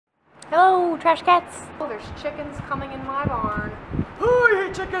Hello, trash cats. Oh, there's chickens coming in my barn. Oh, I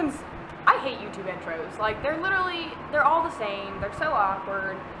hate chickens. I hate YouTube intros. Like, they're all the same. They're so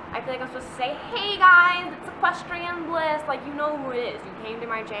awkward. I feel like I'm supposed to say, hey guys, it's EquestrianBliss. Like, you know who it is. You came to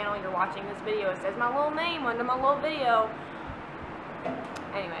my channel, you're watching this video. It says my little name under my little video.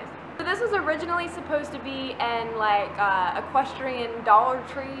 Anyways. So this was originally supposed to be an, like, equestrian Dollar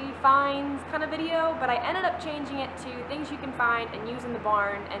Tree finds kind of video, but I ended up changing it to things you can find and use in the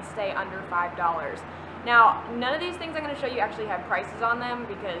barn and stay under $5. Now, none of these things I'm going to show you actually have prices on them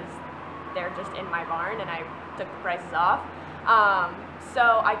because they're just in my barn and I took the prices off.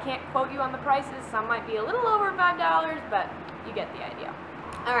 So I can't quote you on the prices. Some might be a little over $5, but you get the idea.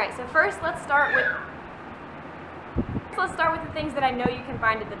 Alright, so first let's start with the things that I know you can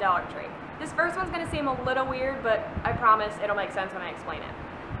find at the Dollar Tree. This first one's going to seem a little weird, but I promise it'll make sense when I explain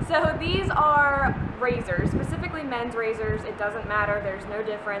it. So these are razors, specifically men's razors. It doesn't matter, there's no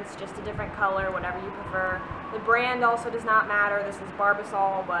difference, just a different color, whatever you prefer. The brand also does not matter. This is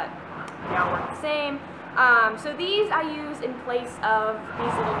Barbasol, but they all work the same. So these I use in place of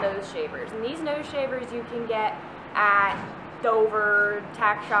these little nose shavers. And these nose shavers you can get at Dover,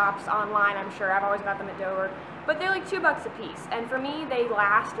 tack shops, online, I'm sure. I've always got them at Dover. But they're like $2 a piece. And for me, they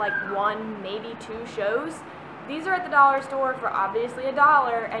last like 1, maybe 2 shows. These are at the dollar store for obviously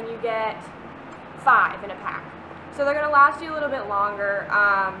 $1, and you get 5 in a pack. So they're going to last you a little bit longer.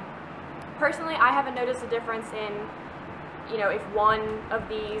 Personally, I haven't noticed a difference in, you know, if one of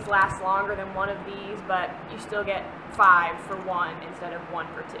these lasts longer than one of these, but you still get 5 for 1 instead of 1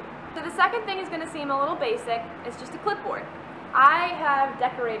 for 2. So the second thing is going to seem a little basic. It's just a clipboard. I have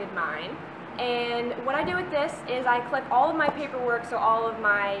decorated mine, and what I do with this is I clip all of my paperwork, so all of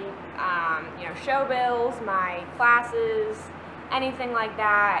my you know, show bills, my classes, anything like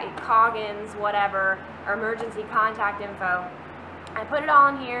that, Coggins, whatever, or emergency contact info. I put it all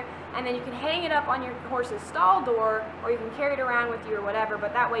in here, and then you can hang it up on your horse's stall door, or you can carry it around with you or whatever,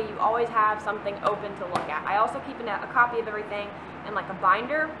 but that way you always have something open to look at. I also keep a copy of everything in like a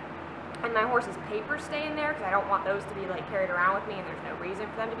binder, and my horse's papers stay in there because I don't want those to be like carried around with me, and there's no reason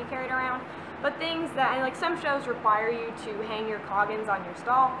for them to be carried around. But things that, and like some shows require you to hang your Coggins on your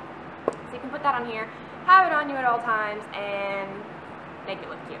stall, so you can put that on here, have it on you at all times, and make it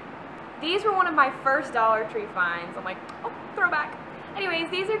look cute. These were one of my first Dollar Tree finds. I'm like, oh, throwback. Anyways,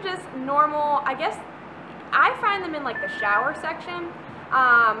 these are just normal, I guess, I find them in like the shower section,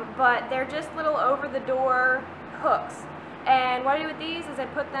 but they're just little over-the-door hooks. And what I do with these is I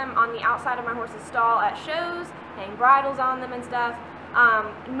put them on the outside of my horse's stall at shows, hang bridles on them and stuff.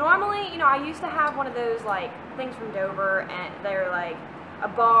 Normally, you know, I used to have one of those like things from Dover, and they're like a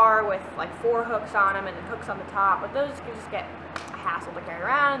bar with like 4 hooks on them and then hooks on the top, but those can just get a hassle to carry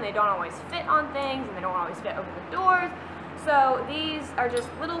around, and they don't always fit on things, and they don't always fit over the doors. So these are just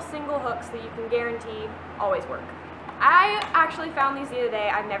little single hooks that you can guarantee always work. I actually found these the other day.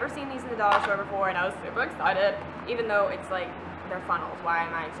 I've never seen these in the dollar store before, and I was super excited, even though it's like, they're funnels. Why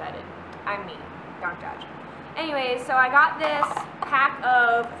am I excited? I'm me. Don't judge. Anyways, so I got this pack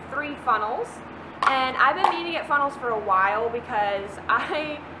of 3 funnels, and I've been meaning to get funnels for a while because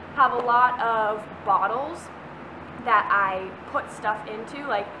I have a lot of bottles that I put stuff into.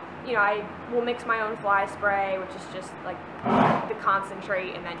 Like, you know, I will mix my own fly spray, which is just like the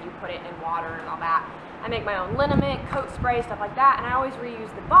concentrate, and then you put it in water and all that. I make my own liniment, coat spray, stuff like that, and I always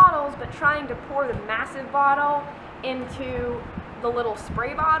reuse the bottles, but trying to pour the massive bottle into the little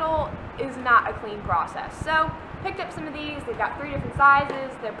spray bottle is not a clean process. So, picked up some of these. They've got 3 different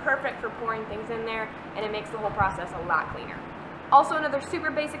sizes. They're perfect for pouring things in there, and it makes the whole process a lot cleaner. Also, another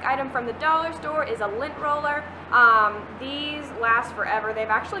super basic item from the dollar store is a lint roller. These last forever. They've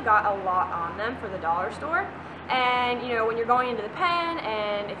actually got a lot on them for the dollar store. And, you know, when you're going into the pen,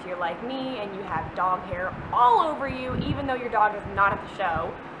 and if you're like me and you have dog hair all over you, even though your dog is not at the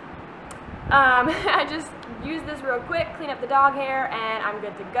show, I just use this real quick, clean up the dog hair, and I'm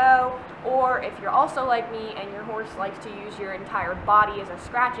good to go. Or if you're also like me and your horse likes to use your entire body as a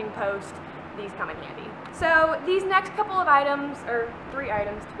scratching post, these come in handy. So these next couple of items, or 3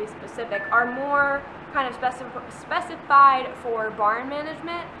 items to be specific, are more kind of specified for barn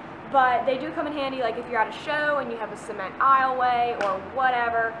management, but they do come in handy like if you're at a show and you have a cement aisleway or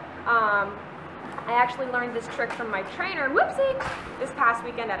whatever. I actually learned this trick from my trainer, whoopsie, this past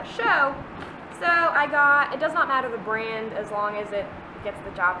weekend at a show. So I got, it does not matter the brand as long as it gets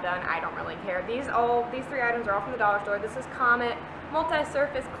the job done, I don't really care. These 3 items are all from the dollar store. This is Comet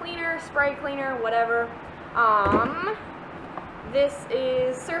multi-surface cleaner, spray cleaner, whatever. This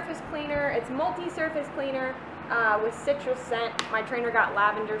is surface cleaner. It's multi-surface cleaner with citrus scent. My trainer got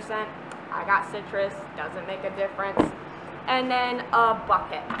lavender scent. I got citrus, doesn't make a difference. And then a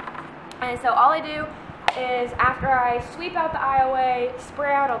bucket. And so all I do is after I sweep out the eye away,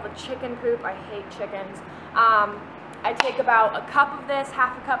 spray out all the chicken poop, I hate chickens, I take about a cup of this,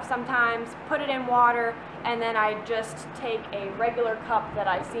 half a cup sometimes, put it in water, and then I just take a regular cup that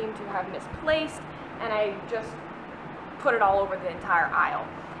I seem to have misplaced, and I just put it all over the entire aisle.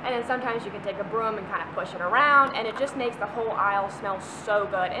 And then sometimes you can take a broom and kind of push it around, and it just makes the whole aisle smell so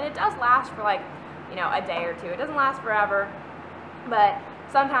good. And it does last for like, you know, a day or two. It doesn't last forever, but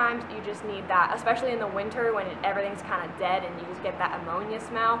sometimes you just need that, especially in the winter when everything's kind of dead and you just get that ammonia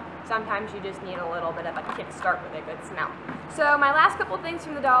smell. Sometimes you just need a little bit of a kickstart with a good smell. So my last couple things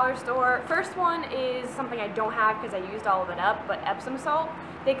from the dollar store. First one is something I don't have because I used all of it up, but Epsom salt.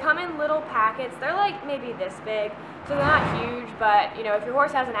 They come in little packets. They're like maybe this big, so they're not huge, but you know, if your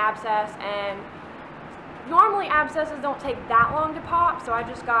horse has an abscess, and normally abscesses don't take that long to pop, so I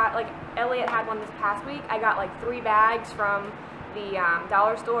just got, like Elliot had one this past week, I got like 3 bags from the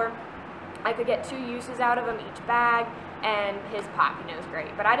dollar store. I could get 2 uses out of them each bag, and his pop, you know, is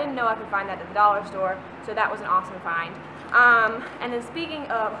great. But I didn't know I could find that at the dollar store, so that was an awesome find. And then speaking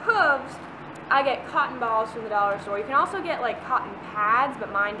of hooves, I get cotton balls from the dollar store. You can also get like cotton pads,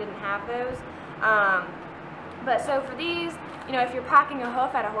 but mine didn't have those. But so for these, you know, if you're packing a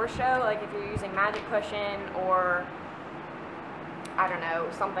hoof at a horse show, like if you're using magic cushion or I don't know,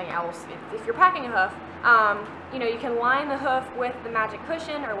 something else, if you're packing a hoof, you know, you can line the hoof with the magic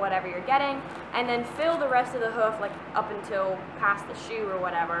cushion or whatever you're getting, and then fill the rest of the hoof, like up until past the shoe or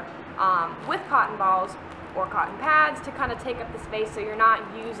whatever, with cotton balls or cotton pads to kind of take up the space, so you're not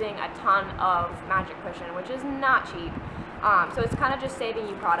using a ton of magic cushion, which is not cheap. So it's kind of just saving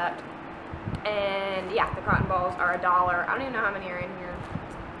you product. And yeah, the cotton balls are $1. I don't even know how many are in here,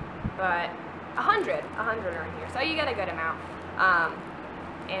 but 100 are in here, so you get a good amount.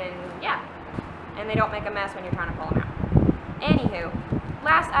 And yeah, and they don't make a mess when you're trying to pull them out. Anywho,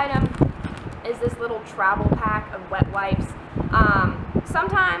 last item is this little travel pack of wet wipes.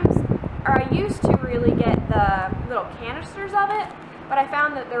 Sometimes, or I used to really get the little canisters of it, but I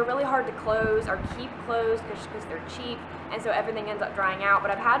found that they're really hard to close or keep closed because they're cheap, and so everything ends up drying out.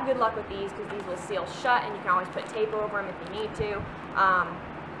 But I've had good luck with these because these will seal shut, and you can always put tape over them if you need to.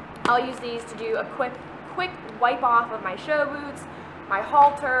 I'll use these to do a quick wipe off of my show boots, my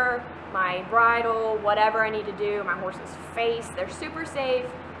halter, my bridle, whatever I need to do, my horse's face. They're super safe.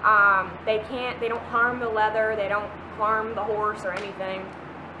 They don't harm the leather, they don't harm the horse or anything.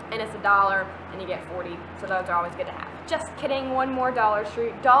 And it's $1 and you get 40, so those are always good to have. Just kidding, one more Dollar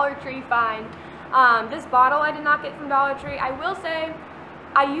Tree find. This bottle I did not get from Dollar Tree. I will say,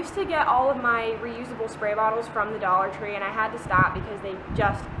 I used to get all of my reusable spray bottles from the Dollar Tree, and I had to stop because they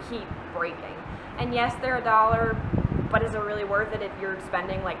just keep breaking. And yes, they're $1, but is it really worth it if you're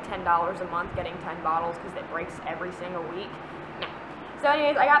spending like $10 a month getting 10 bottles because it breaks every single week? No. So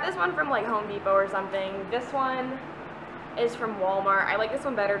anyways, I got this one from like Home Depot or something. This one is from Walmart. I like this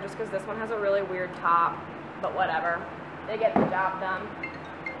one better just because this one has a really weird top, but whatever. They get the job done.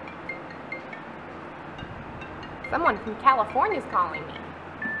 Someone from California's calling me.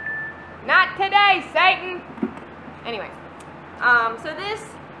 Not today, Satan! Anyways, so this,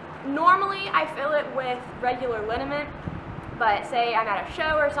 normally I fill it with regular liniment, but say I'm at a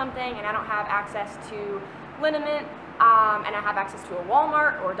show or something and I don't have access to liniment, and I have access to a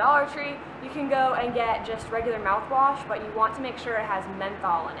Walmart or Dollar Tree, you can go and get just regular mouthwash, but you want to make sure it has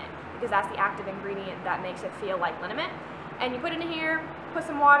menthol in it, because that's the active ingredient that makes it feel like liniment. And you put it in here, put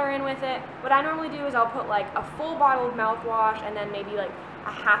some water in with it. What I normally do is I'll put like a full bottle of mouthwash and then maybe like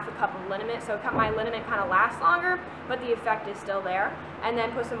a half a cup of liniment, so my liniment kind of lasts longer, but the effect is still there. And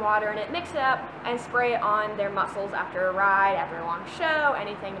then put some water in it, mix it up, and spray it on their muscles after a ride, after a long show,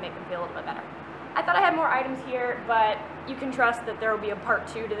 anything to make them feel a little bit better. I thought I had more items here, but you can trust that there will be a part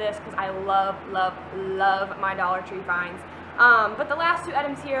 2 to this because I love, love, love my Dollar Tree finds. But the last 2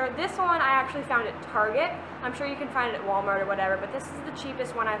 items here, this one I actually found at Target. I'm sure you can find it at Walmart or whatever, but this is the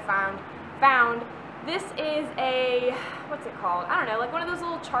cheapest one I found. This is a, what's it called? I don't know, like one of those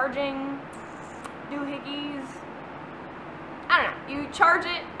little charging doohickeys. I don't know. You charge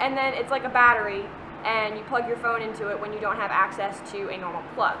it, and then it's like a battery, and you plug your phone into it when you don't have access to a normal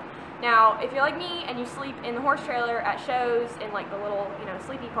plug. Now, if you're like me and you sleep in the horse trailer at shows in like the little, you know,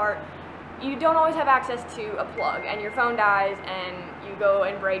 sleepy part, you don't always have access to a plug, and your phone dies, and you go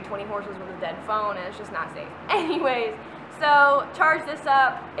and braid 20 horses with a dead phone, and it's just not safe. Anyways, so charge this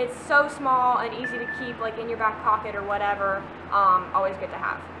up. It's so small and easy to keep like in your back pocket or whatever. Always good to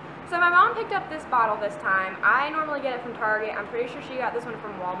have. So my mom picked up this bottle this time. I normally get it from Target. I'm pretty sure she got this one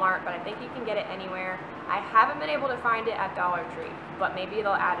from Walmart, but I think you can get it anywhere. I haven't been able to find it at Dollar Tree, but maybe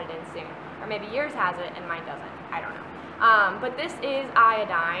they'll add it in soon. Or maybe yours has it and mine doesn't. I don't know. But this is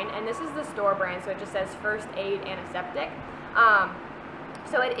iodine, and this is the store brand, so it just says first aid antiseptic.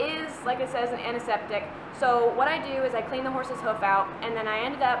 So it is, like it says, an antiseptic. So what I do is I clean the horse's hoof out, and then I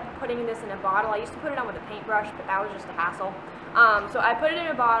ended up putting this in a bottle. I used to put it on with a paintbrush, but that was just a hassle. So I put it in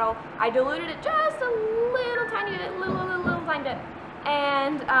a bottle. I diluted it just a little tiny bit, little tiny bit.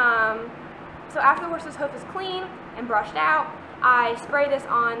 And so after the horse's hoof is clean and brushed out, I spray this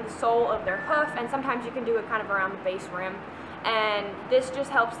on the sole of their hoof, and sometimes you can do it kind of around the base rim. And this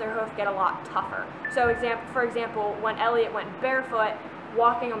just helps their hoof get a lot tougher. So for example, when Elliot went barefoot,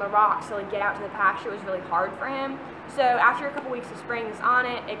 walking on the rocks till he'd get out to the pasture was really hard for him. So after a couple weeks of spraying this on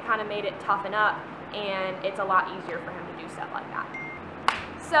it, it kind of made it toughen up, and it's a lot easier for him to do stuff like that.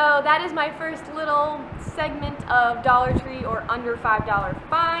 So that is my first little segment of Dollar Tree or under $5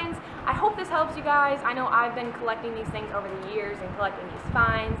 fines. I hope this helps you guys. I know I've been collecting these things over the years and collecting these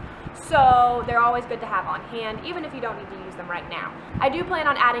fines, so they're always good to have on hand, even if you don't need to use them right now. I do plan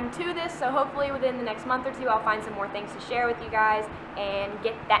on adding to this, so hopefully within the next month or two I'll find some more things to share with you guys and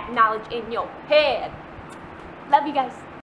get that knowledge in your head. Love you guys.